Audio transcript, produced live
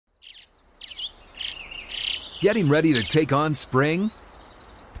Getting ready to take on spring?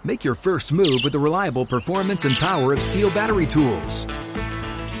 Make your first move with the reliable performance and power of Steel battery tools.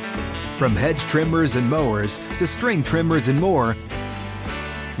 From hedge trimmers and mowers to string trimmers and more,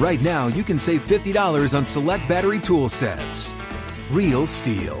 right now you can save $50 on select battery tool sets. Real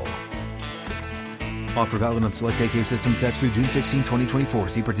Steel. Offer valid on select AK system sets through June 16, 2024.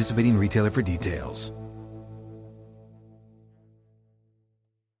 See participating retailer for details.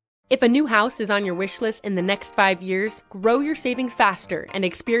 If a new house is on your wish list in the next 5 years, grow your savings faster and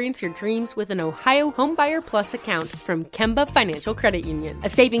experience your dreams with an Ohio Homebuyer Plus account from Kemba Financial Credit Union. A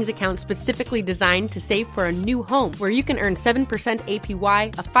savings account specifically designed to save for a new home where you can earn 7%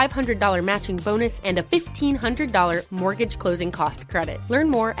 APY, a $500 matching bonus, and a $1,500 mortgage closing cost credit. Learn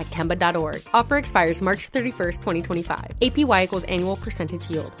more at Kemba.org. Offer expires March 31st, 2025. APY equals annual percentage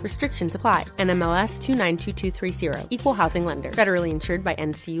yield. Restrictions apply. NMLS 292230. Equal housing lender. Federally insured by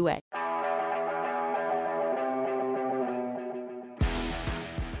NCUA.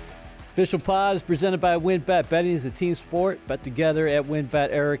 Official Pod is presented by WynnBET. Betting is a team sport. Bet together at WynnBET.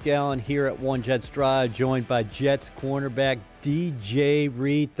 Eric Allen here at One Jets Drive, joined by Jets cornerback DJ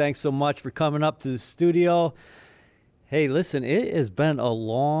Reed. Thanks so much for coming up to the studio. Hey, listen, it has been a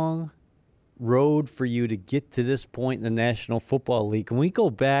long road for you to get to this point in the National Football League. Can we go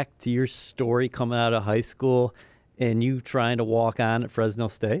back to your story coming out of high school and you trying to walk on at Fresno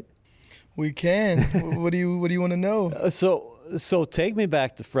State? We can. What do you want to know? So take me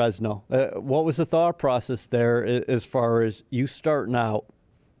back to Fresno. What was the thought process there as far as you starting out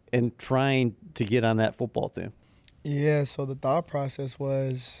and trying to get on that football team? Yeah, so the thought process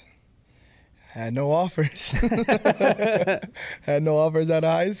was had no offers. Had no offers out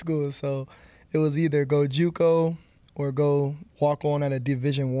of high school. So it was either go JUCO or go walk on at a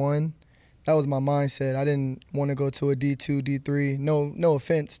Division I. That was my mindset. I didn't want to go to a D2, D3. No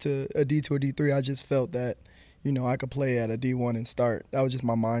offense to a D2 or D3. I just felt that, I could play at a D1 and start. That was just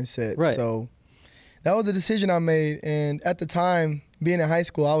my mindset. Right. So that was the decision I made. And at the time, being in high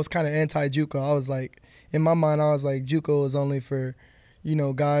school, I was kind of anti-JUCO. I was like, in my mind, I was like, JUCO is only for,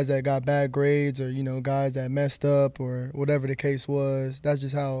 guys that got bad grades or, guys that messed up or whatever the case was. That's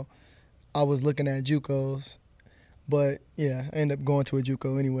just how I was looking at JUCOs. But, yeah, I ended up going to a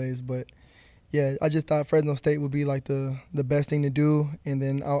JUCO anyways. But, yeah, I just thought Fresno State would be, like, the best thing to do. And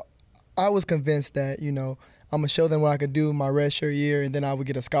then I was convinced that, I'm going to show them what I could do my redshirt year, and then I would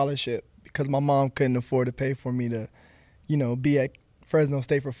get a scholarship because my mom couldn't afford to pay for me to, be at Fresno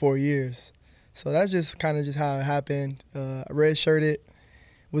State for 4 years. So that's just kind of just how it happened. Redshirted,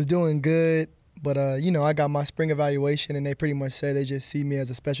 was doing good, but, I got my spring evaluation, and they pretty much said they just see me as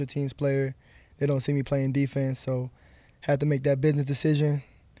a special teams player. They don't see me playing defense, so had to make that business decision,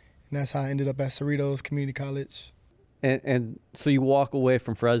 and that's how I ended up at Cerritos Community College. And so you walk away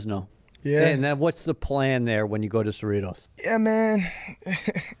from Fresno. Yeah. And then what's the plan there when you go to Cerritos? Yeah, man.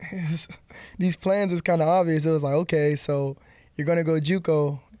 These plans is kind of obvious. It was like, okay, so you're going to go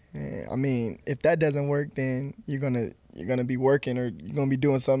JUCO. I mean, if that doesn't work, then you're gonna be working or you're going to be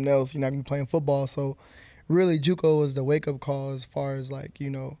doing something else. You're not going to be playing football. So really JUCO was the wake-up call as far as, like,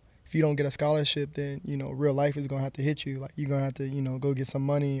 if you don't get a scholarship, then, real life is going to have to hit you. Like, you're going to have to, go get some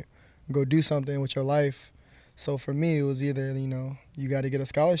money, go do something with your life. So for me, it was either, you got to get a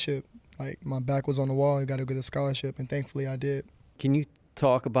scholarship. Like, my back was on the wall. You got to get a scholarship, and thankfully I did. Can you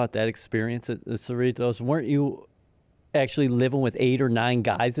talk about that experience at the Cerritos? Weren't you actually living with 8 or 9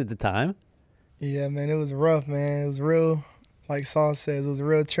 guys at the time? Yeah, man, it was rough, man. It was real, like Saul says, it was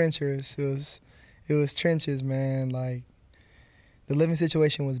real trenches. It was trenches, man. Like, the living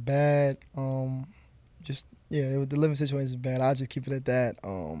situation was bad. The living situation was bad. I'll just keep it at that.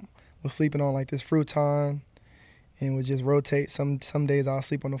 Was sleeping on, like, this futon. And would just rotate. Some days I'll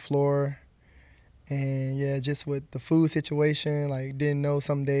sleep on the floor. And, yeah, just with the food situation, like, didn't know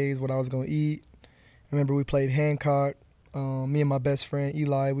some days what I was going to eat. I remember we played Hancock. Me and my best friend,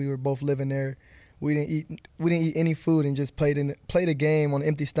 Eli, we were both living there. We didn't eat any food and just played a game on an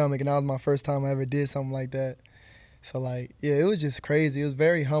empty stomach, and that was my first time I ever did something like that. So, like, yeah, it was just crazy. It was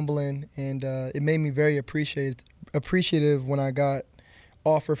very humbling, and it made me very appreciative when I got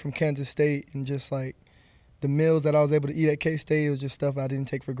offered from Kansas State, and just, like, the meals that I was able to eat at K-State, it was just stuff I didn't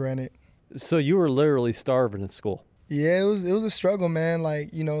take for granted. So you were literally starving in school? Yeah, it was a struggle, man.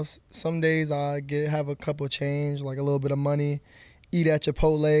 Like, some days I have a couple of change, like a little bit of money, eat at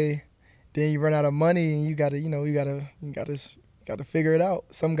Chipotle, then you run out of money and you gotta figure it out.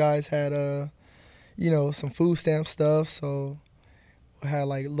 Some guys had some food stamp stuff, so I had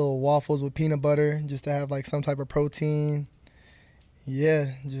like little waffles with peanut butter just to have like some type of protein.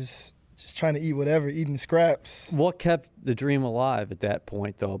 Yeah, just just trying to eat whatever, eating scraps. What kept the dream alive at that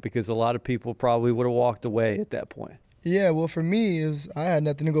point, though? Because a lot of people probably would have walked away at that point. Yeah, well, for me, I had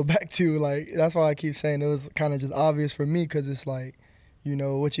nothing to go back to. Like, that's why I keep saying it was kind of just obvious for me, because it's like, you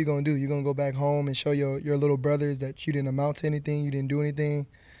know, what you going to do? You're going to go back home and show your little brothers that you didn't amount to anything, you didn't do anything.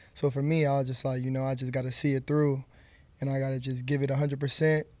 So for me, I was just like, you know, I just got to see it through, and I got to just give it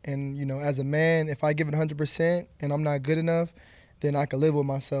 100%. And, you know, as a man, if I give it 100% and I'm not good enough, then I can live with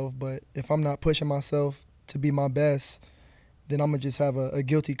myself. But if I'm not pushing myself to be my best, then I'm going to just have a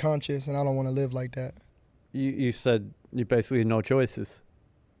guilty conscience, and I don't want to live like that. You said you basically had no choices.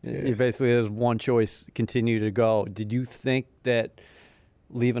 Yeah. You basically had one choice, continue to go. Did you think that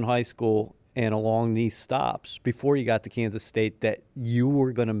leaving high school and along these stops before you got to Kansas State that you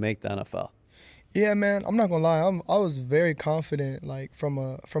were going to make the NFL? Yeah, man, I'm not gonna lie. I was very confident, like from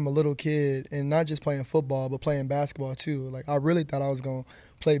a little kid, and not just playing football, but playing basketball too. Like, I really thought I was gonna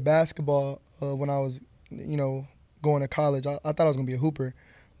play basketball when I was, you know, going to college. I thought I was gonna be a hooper,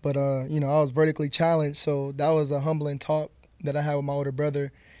 but you know, I was vertically challenged, so that was a humbling talk that I had with my older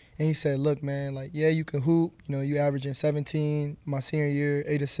brother. And he said, "Look, man, like, yeah, you can hoop. You know, you averaging 17 my senior year,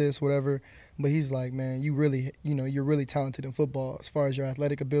 8 assists, whatever. But he's like, man, you really, you know, you're really talented in football as far as your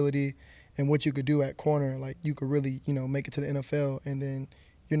athletic ability." And what you could do at corner, like, you could really, you know, make it to the NFL, and then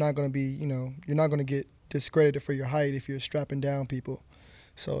you're not going to be, you know, you're not going to get discredited for your height if you're strapping down people.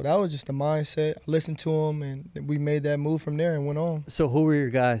 So that was just the mindset. I listened to him, and we made that move from there and went on. So who were your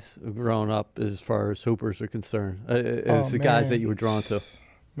guys growing up as far as hoopers are concerned, as the guys that you were drawn to?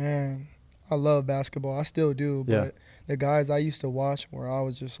 Man, I love basketball. I still do, but Yeah. the guys I used to watch where I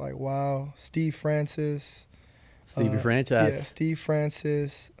was just like, wow, Steve Francis. Stevie Franchise. Yeah, Steve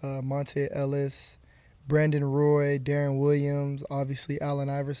Francis, Monte Ellis, Brandon Roy, Darren Williams, obviously Allen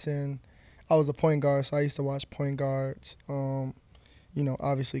Iverson. I was a point guard, so I used to watch point guards. You know,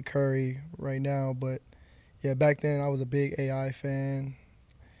 obviously Curry right now, but yeah, back then I was a big AI fan.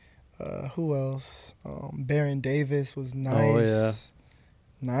 Who else? Baron Davis was nice. Oh, yeah.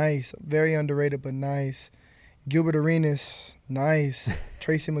 Nice. Very underrated, but nice. Gilbert Arenas, nice.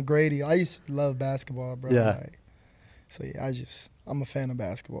 Tracy McGrady. I used to love basketball, bro. Yeah. Like, so yeah, I'm a fan of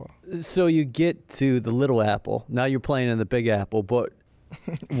basketball. So you get to the Little Apple. Now you're playing in the Big Apple. But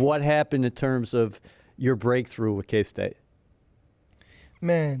what happened in terms of your breakthrough with K-State?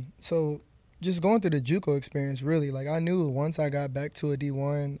 Man, so just going through the JUCO experience, really, like, I knew once I got back to a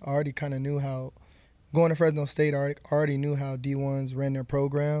D1, I already kind of knew how, going to Fresno State, I already knew how D1s ran their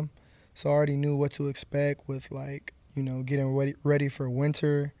program. So I already knew what to expect with, like, you know, getting ready for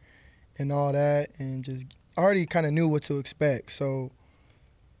winter and all that, and just I already kind of knew what to expect. So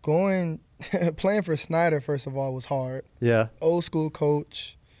playing for Snyder, first of all, was hard. Yeah. Old school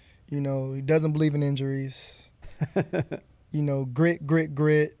coach, you know, he doesn't believe in injuries. You know, grit.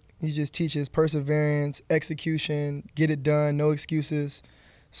 He just teaches perseverance, execution, get it done, no excuses.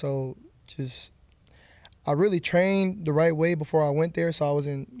 So I really trained the right way before I went there, so I was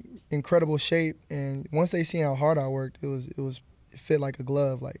in incredible shape. And once they seen how hard I worked, it fit like a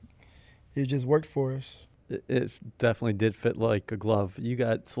glove. Like, it just worked for us. It definitely did fit like a glove. You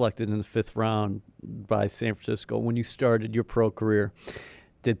got selected in the 5th round by San Francisco. When you started your pro career,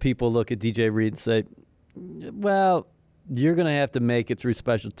 did people look at DJ Reed and say, well, you're going to have to make it through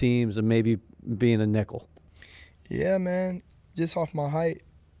special teams and maybe being a nickel? Yeah, man, just off my height.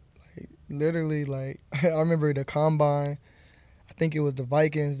 Like, literally, like, I remember the combine, I think it was the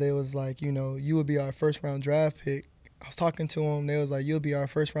Vikings. They was like, you know, you would be our 1st-round draft pick. I was talking to them. They was like, you'll be our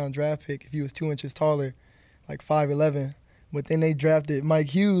 1st-round draft pick if you was 2 inches taller, like 5'11". But then they drafted Mike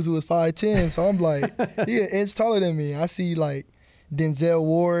Hughes, who was 5'10". So I'm like, he an inch taller than me. I see, like, Denzel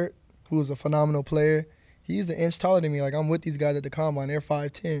Ward, who was a phenomenal player. He's an inch taller than me. Like, I'm with these guys at the combine. They're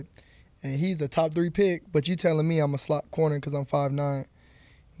 5'10". And he's a top 3 pick. But you telling me I'm a slot corner because I'm 5'9".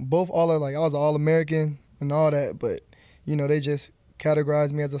 Both all are like, I was an All-American and all that. But, you know, they just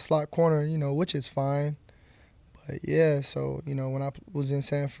categorized me as a slot corner, you know, which is fine. But, yeah, so, you know, when I was in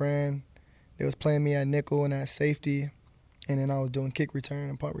San Fran, they was playing me at nickel and at safety, and then I was doing kick return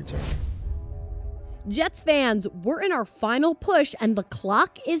and punt return. Jets fans, we're in our final push and the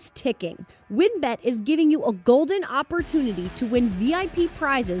clock is ticking. WynnBET is giving you a golden opportunity to win VIP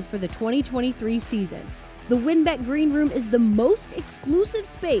prizes for the 2023 season. The WynnBET Green Room is the most exclusive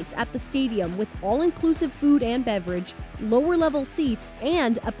space at the stadium with all-inclusive food and beverage, lower-level seats,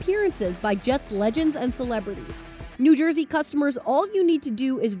 and appearances by Jets legends and celebrities. New Jersey customers, all you need to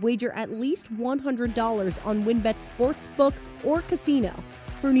do is wager at least $100 on WynnBET Sportsbook or Casino.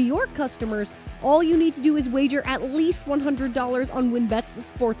 For New York customers, all you need to do is wager at least $100 on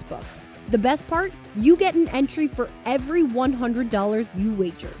WynnBET's Sportsbook. The best part? You get an entry for every $100 you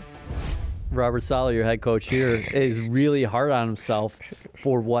wager. Robert Saleh, your head coach here, is really hard on himself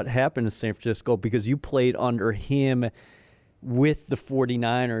for what happened in San Francisco because you played under him with the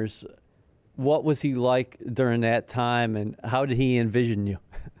 49ers. What was he like during that time, and how did he envision you?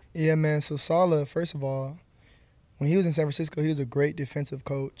 Yeah, man. So Saleh, first of all, when he was in San Francisco, he was a great defensive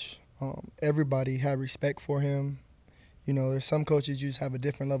coach. Everybody had respect for him. You know, there's some coaches you just have a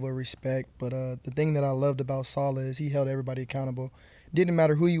different level of respect. But the thing that I loved about Saleh is he held everybody accountable. Didn't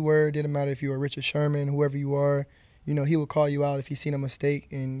matter who you were. Didn't matter if you were Richard Sherman, whoever you are. You know, he would call you out if he seen a mistake,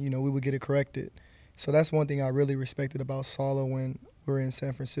 and, you know, we would get it corrected. So that's one thing I really respected about Saleh when we were in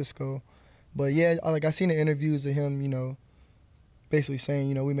San Francisco. But, yeah, I seen the interviews of him, you know, basically saying,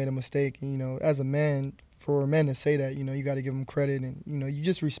 you know, we made a mistake. And, you know, as a man, for a man to say that, you know, you got to give him credit and, you know, you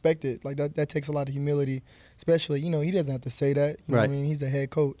just respect it. Like, that takes a lot of humility, especially, you know, he doesn't have to say that. You know what I mean? He's a head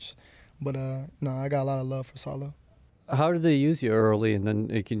coach. But, no, I got a lot of love for Saleh. How did they use you early? And then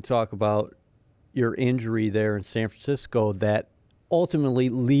you can talk about your injury there in San Francisco that ultimately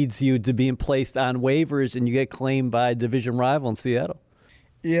leads you to being placed on waivers and you get claimed by a division rival in Seattle.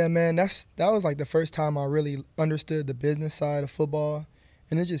 Yeah, man, that was like the first time I really understood the business side of football.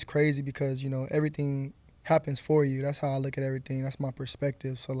 And it's just crazy because, you know, everything happens for you. That's how I look at everything. That's my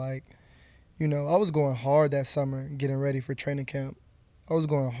perspective. So, like, you know, I was going hard that summer getting ready for training camp. I was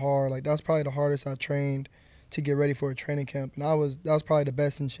going hard. Like, that was probably the hardest I trained to get ready for a training camp. And that was probably the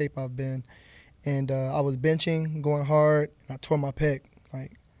best in shape I've been. And I was benching, going hard, and I tore my pec.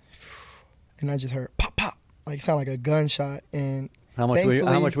 Like, and I just heard pop, pop. Like, it sounded like a gunshot. And how much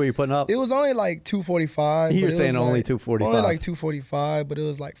were you putting up? It was only like 245. You're saying only 245. Only like 245, but it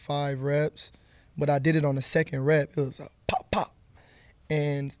was like 5 reps. But I did it on the second rep. It was a pop, pop.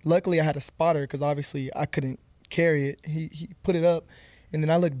 And luckily I had a spotter because obviously I couldn't carry it. He put it up. And then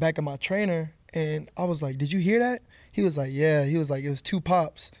I looked back at my trainer, and I was like, did you hear that? He was like, yeah. He was like, it was 2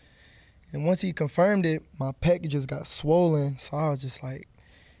 pops. And once he confirmed it, my pec just got swollen. So I was just like,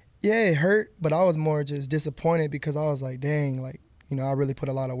 yeah, it hurt. But I was more just disappointed because I was like, dang, like, you know, I really put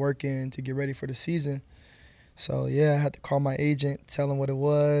a lot of work in to get ready for the season. So, yeah, I had to call my agent, tell him what it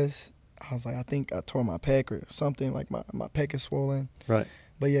was. I was like, I think I tore my pec or something, like my pec is swollen. Right.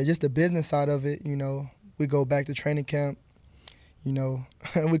 But, yeah, just the business side of it, you know, we go back to training camp. You know,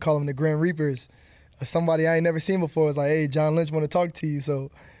 we call them the Grim Reapers. Somebody I ain't never seen before was like, hey, John Lynch want to talk to you. So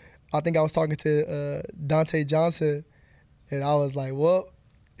I think I was talking to Dante Johnson, and I was like, well,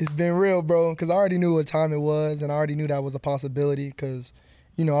 it's been real, bro, because I already knew what time it was, and I already knew that was a possibility because,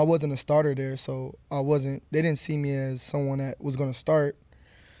 you know, I wasn't a starter there, so they didn't see me as someone that was going to start.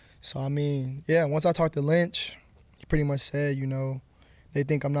 So, I mean, yeah, once I talked to Lynch, he pretty much said, you know, they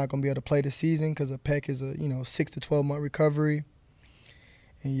think I'm not going to be able to play the season because a pec is a, you know, 6 to 12-month recovery.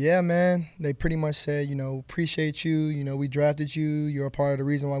 And, yeah, man, they pretty much said, you know, appreciate you. You know, we drafted you. You're a part of the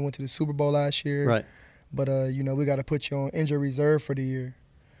reason why I went to the Super Bowl last year. Right. But, you know, we got to put you on injury reserve for the year.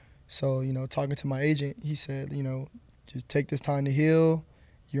 So, you know, talking to my agent, he said, you know, just take this time to heal.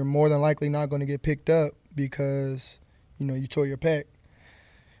 You're more than likely not going to get picked up because, you know, you tore your pec.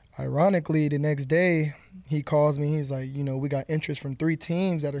 Ironically, the next day, he calls me. He's like, you know, we got interest from 3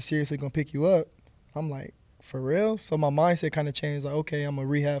 teams that are seriously going to pick you up. I'm like, for real? So my mindset kind of changed. Like, okay, I'm going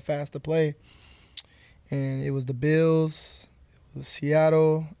to rehab fast to play. And it was the Bills, it was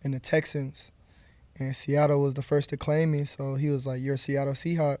Seattle, and the Texans. And Seattle was the first to claim me. So he was like, you're a Seattle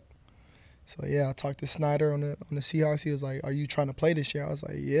Seahawk. So, yeah, I talked to Snyder on the Seahawks. He was like, are you trying to play this year? I was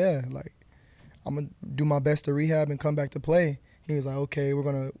like, yeah. Like, I'm going to do my best to rehab and come back to play. He was like, okay, we're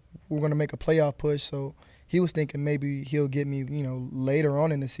gonna make a playoff push. So he was thinking maybe he'll get me, you know, later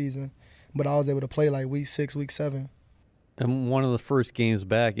on in the season. But I was able to play like week 6, week 7. And one of the first games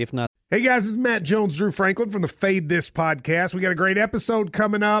back, if not. Hey, guys, this is Matt Jones, Drew Franklin from the Fade This podcast. We got a great episode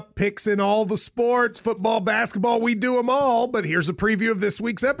coming up, picks in all the sports, football, basketball, we do them all. But here's a preview of this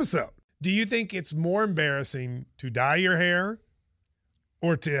week's episode. Do you think it's more embarrassing to dye your hair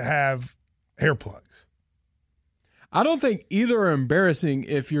or to have hair plugs? I don't think either are embarrassing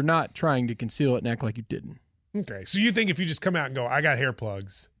if you're not trying to conceal it and act like you didn't. Okay, so you think if you just come out and go, I got hair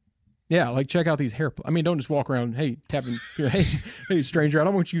plugs. Yeah, like check out these hair plugs. I mean, don't just walk around, hey, tapping, hey, stranger, I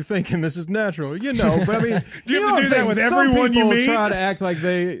don't want you thinking this is natural. You know, but I mean, do you have to do that with everyone you meet? Try to act like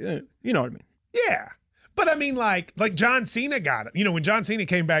they, you know what I mean? Yeah. But I mean, like John Cena got it. You know, when John Cena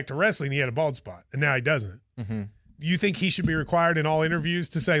came back to wrestling, he had a bald spot, and now he doesn't. Mm-hmm. You think he should be required in all interviews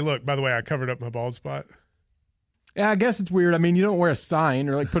to say, look, by the way, I covered up my bald spot? Yeah, I guess it's weird. I mean, you don't wear a sign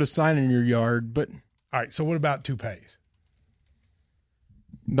or like put a sign in your yard, but. All right, so what about toupees?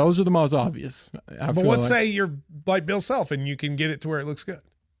 Those are the most obvious. But let's say you're like Bill Self and you can get it to where it looks good.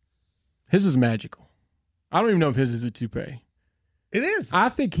 His is magical. I don't even know if his is a toupee. It is. I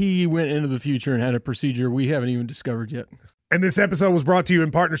think he went into the future and had a procedure we haven't even discovered yet. And this episode was brought to you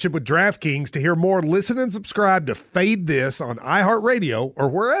in partnership with DraftKings. To hear more, listen and subscribe to Fade This on iHeartRadio or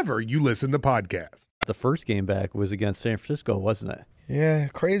wherever you listen to podcasts. The first game back was against San Francisco, wasn't it? Yeah,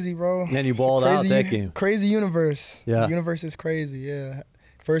 crazy, bro. And then you balled out that game. Crazy universe. Yeah. The universe is crazy, yeah.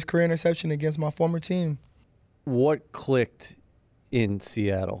 First career interception against my former team. What clicked in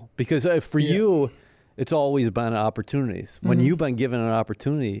Seattle? Because for you, it's always been opportunities. When you've been given an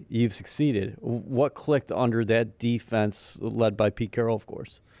opportunity, you've succeeded. What clicked under that defense led by Pete Carroll, of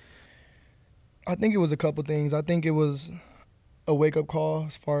course? I think it was a couple things. I think it was a wake-up call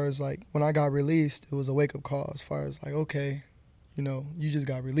as far as, like, when I got released, it was a wake-up call as far as, like, okay, you know, you just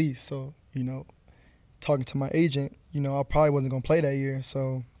got released. So, you know, talking to my agent, you know, I probably wasn't going to play that year.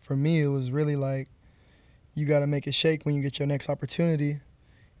 So for me, it was really like, you got to make it shake when you get your next opportunity.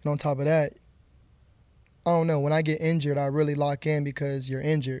 And on top of that, I don't know, when I get injured, I really lock in because you're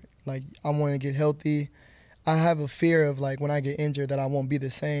injured. Like, I want to get healthy. I have a fear of, like, when I get injured that I won't be the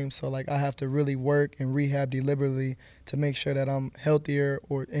same. So, like, I have to really work and rehab deliberately to make sure that I'm healthier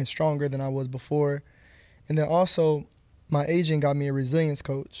and stronger than I was before. And then also, my agent got me a resilience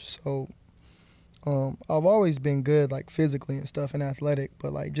coach. So I've always been good, like, physically and stuff and athletic,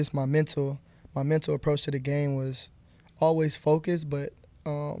 but, like, just my mental approach to the game was always focused, but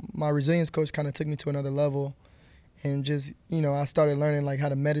my resilience coach kind of took me to another level. And just, you know, I started learning, like, how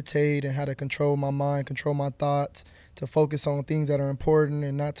to meditate and how to control my mind, control my thoughts, to focus on things that are important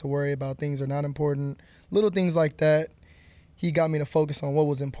and not to worry about things that are not important. Little things like that. He got me to focus on what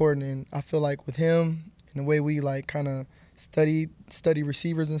was important. And I feel like with him and the way we, like, kind of study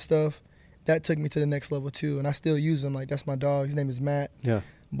receivers and stuff, that took me to the next level too. And I still use him. Like, that's my dog. His name is Matt. Yeah.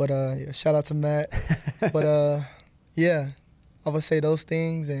 But yeah, shout out to Matt. But yeah, I would say those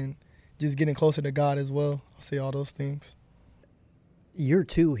things and just getting closer to God as well. I'll say all those things. Year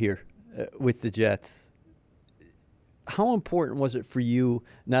 2 here with the Jets. How important was it for you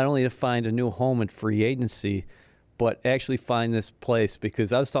not only to find a new home in free agency, but actually find this place?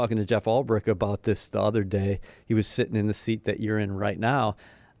 Because I was talking to Jeff Ulbrich about this the other day. He was sitting in the seat that you're in right now.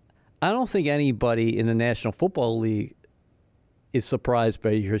 I don't think anybody in the National Football League is surprised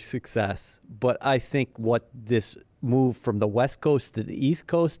by your success, but I think what this move from the West Coast to the East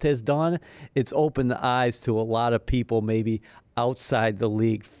Coast has done, it's opened the eyes to a lot of people maybe outside the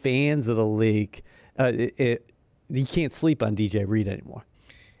league, fans of the league. You can't sleep on DJ Reed anymore.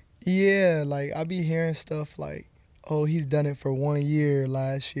 Yeah, like, I be hearing stuff like, oh, he's done it for 1 year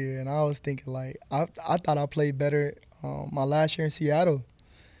last year. And I was thinking, like, I thought I played better my last year in Seattle.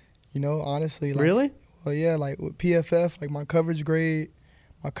 You know, honestly. Like, really? Well, yeah, like with PFF, like my coverage grade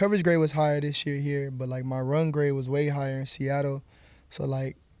was higher this year here, but like my run grade was way higher in Seattle. So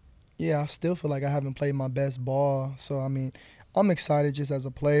like, yeah, I still feel like I haven't played my best ball. So, I mean, I'm excited just as a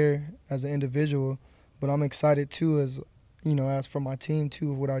player, as an individual, but I'm excited too as, you know, as for my team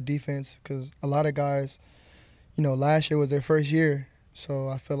too with our defense, because a lot of guys, you know, last year was their first year. So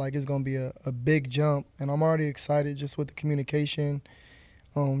I feel like it's going to be a big jump, and I'm already excited just with the communication,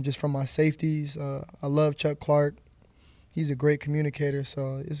 just from my safeties. I love Chuck Clark. He's a great communicator,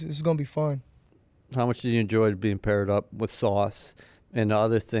 so it's going to be fun. How much did you enjoy being paired up with Sauce? And the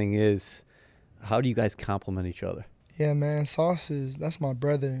other thing is, how do you guys complement each other? Yeah, man, that's my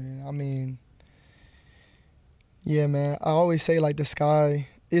brother. I mean, yeah, man, I always say, like, the sky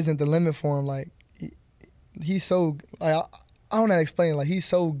isn't the limit for him. Like, he's so, like, I don't know how to explain it. Like, he's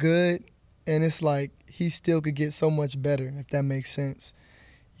so good, and it's like he still could get so much better, if that makes sense.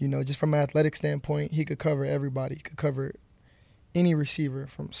 You know, just from an athletic standpoint, he could cover everybody. He could cover any receiver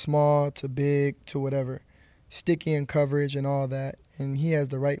from small to big to whatever, sticky in coverage and all that. And he has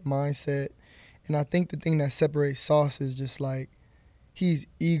the right mindset. And I think the thing that separates Sauce is just, like, he's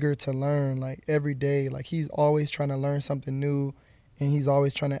eager to learn, like, every day. Like, he's always trying to learn something new, and he's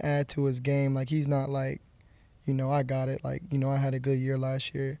always trying to add to his game. Like, he's not like, you know, I got it. Like, you know, I had a good year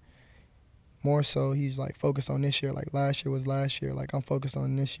last year. More so, he's, like, focused on this year. Like, last year was last year. Like, I'm focused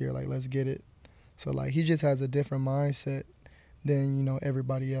on this year. Like, let's get it. So, like, he just has a different mindset than, you know,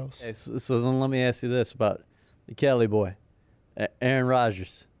 everybody else. Okay, so then let me ask you this about the Cali boy, Aaron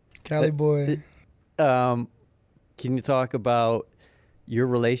Rodgers. Cali boy. Can you talk about your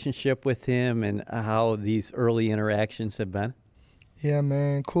relationship with him and how these early interactions have been? Yeah,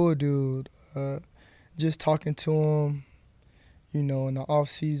 man, cool dude. Just talking to him, you know, in the off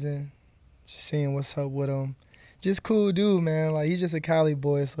season, just seeing what's up with him. Just cool dude, man. Like, he's just a Cali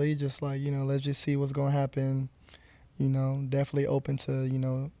boy, so he just like, you know, let's just see what's gonna happen. You know, definitely open to, you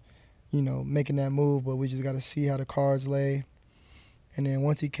know, making that move, but we just gotta see how the cards lay. And then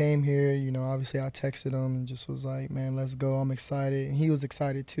once he came here, obviously I texted him and just was like, man, let's go. I'm excited. And he was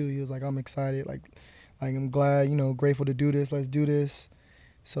excited too. He was like, I'm excited. Like I'm glad, grateful to do this. Let's do this.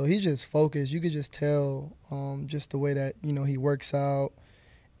 So he's just focused. You could just tell just the way that, he works out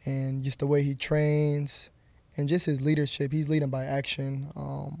and just the way he trains and just his leadership. He's leading by action.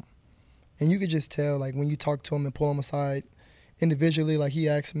 And you could just tell, like, when you talk to him and pull him aside individually, like he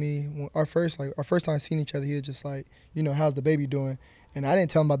asked me, our first time seeing each other, he was just like, how's the baby doing? And I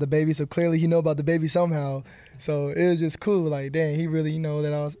didn't tell him about the baby, so clearly he know about the baby somehow. So it was just cool. Like, dang, he really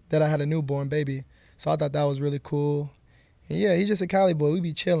that I had a newborn baby. So I thought that was really cool. And yeah, he's just a Cali boy. We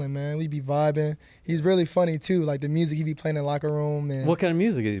be chilling, man. We be vibing. He's really funny too. Like the music he be playing in the locker room. And what kind of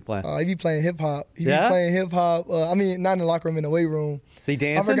music is he playing? He be playing hip hop. He be playing hip hop. Not in the locker room, in the weight room. Is he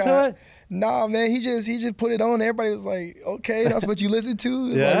dancing to it? Nah, man. He just put it on. Everybody was like, okay, that's what you listen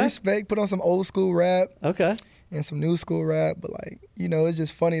to. It's like respect. Put on some old school rap. Okay. And some new school rap, but it's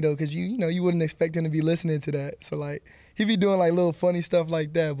just funny though, cause you wouldn't expect him to be listening to that. So he be doing little funny stuff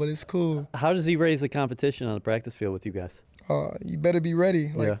like that, but it's cool. How does he raise the competition on the practice field with you guys? You better be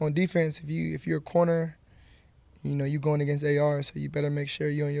ready. On defense, if you're a corner, you going against AR, so you better make sure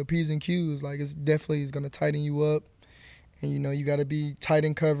you're on your P's and Q's. It's definitely is gonna tighten you up, and you got to be tight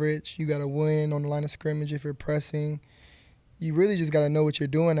in coverage. You got to win on the line of scrimmage if you're pressing. You really just got to know what you're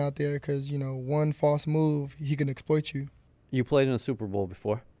doing out there because, one false move, he can exploit you. You played in a Super Bowl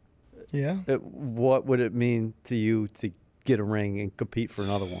before. Yeah. What would it mean to you to get a ring and compete for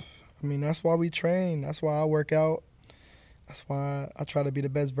another one? I mean, that's why we train. That's why I work out. That's why I try to be the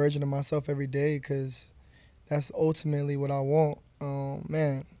best version of myself every day because that's ultimately what I want.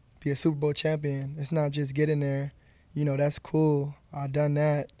 Be a Super Bowl champion. It's not just getting there. That's cool. I've done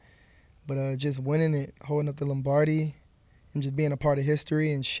that. But just winning it, holding up the Lombardi, and just being a part of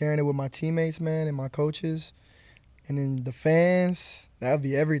history and sharing it with my teammates, man, and my coaches. And then the fans, that would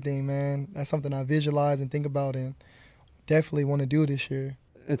be everything, man. That's something I visualize and think about and definitely want to do this year.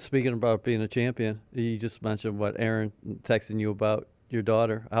 And speaking about being a champion, you just mentioned what Aaron texting you about your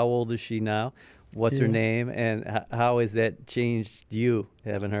daughter. How old is she now? What's her name? And how has that changed you,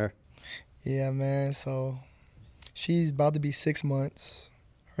 having her? Yeah, man. So she's about to be 6 months.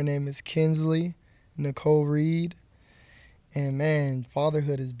 Her name is Kinsley Nicole Reed. And, man,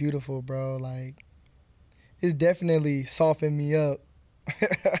 fatherhood is beautiful, bro. It's definitely softened me up.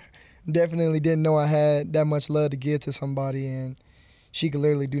 Definitely didn't know I had that much love to give to somebody, and she could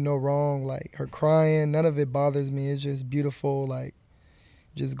literally do no wrong. Her crying, none of it bothers me. It's just beautiful,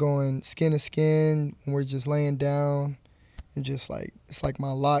 just going skin to skin when we're just laying down. And just, it's like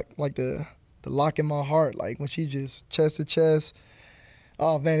my lock, the lock in my heart, when she just chest to chest.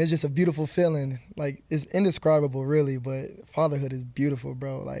 Oh, man, it's just a beautiful feeling. It's indescribable, really, but fatherhood is beautiful,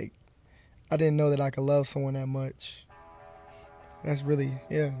 bro. I didn't know that I could love someone that much. That's really,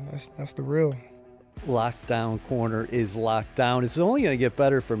 that's the real. Lockdown corner is locked down. It's only going to get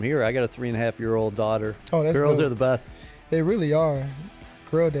better from here. I got a 3.5-year-old daughter. Oh, that's Girls dope. are the best. They really are.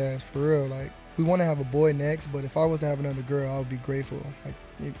 Girl dads, for real. We want to have a boy next, but if I was to have another girl, I would be grateful.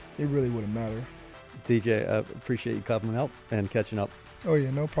 It really wouldn't matter. DJ, I appreciate you coming out and catching up. Oh,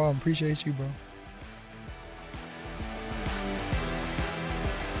 yeah, no problem. Appreciate you, bro.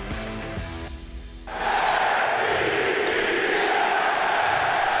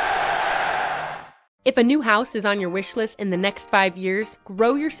 If a new house is on your wish list in the next 5 years,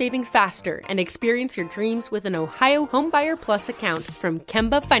 grow your savings faster and experience your dreams with an Ohio Homebuyer Plus account from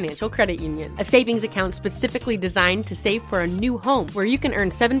Kemba Financial Credit Union. A savings account specifically designed to save for a new home where you can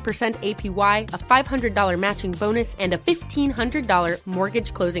earn 7% APY, a $500 matching bonus, and a $1,500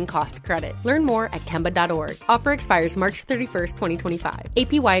 mortgage closing cost credit. Learn more at Kemba.org. Offer expires March 31st, 2025.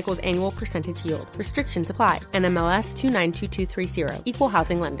 APY equals annual percentage yield. Restrictions apply. NMLS 292230. Equal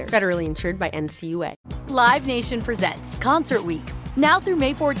housing lender. Federally insured by NCUA. Live Nation presents Concert Week. Now through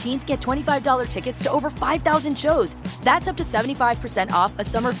May 14th, get $25 tickets to over 5,000 shows. That's up to 75% off a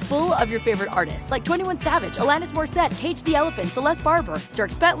summer full of your favorite artists like 21 Savage, Alanis Morissette, Cage the Elephant, Celeste Barber,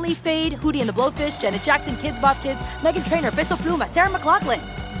 Dierks Bentley, Fade, Hootie and the Blowfish, Janet Jackson, Kids Bop Kids, Meghan Trainor, Bissell Pluma, Sarah McLachlan.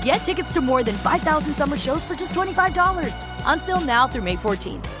 Get tickets to more than 5,000 summer shows for just $25. Until now through May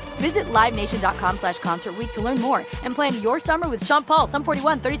 14th. Visit LiveNation.com/Concert Week to learn more and plan your summer with Sean Paul, Sum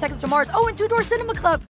 41, 30 Seconds to Mars, and Two Door Cinema Club.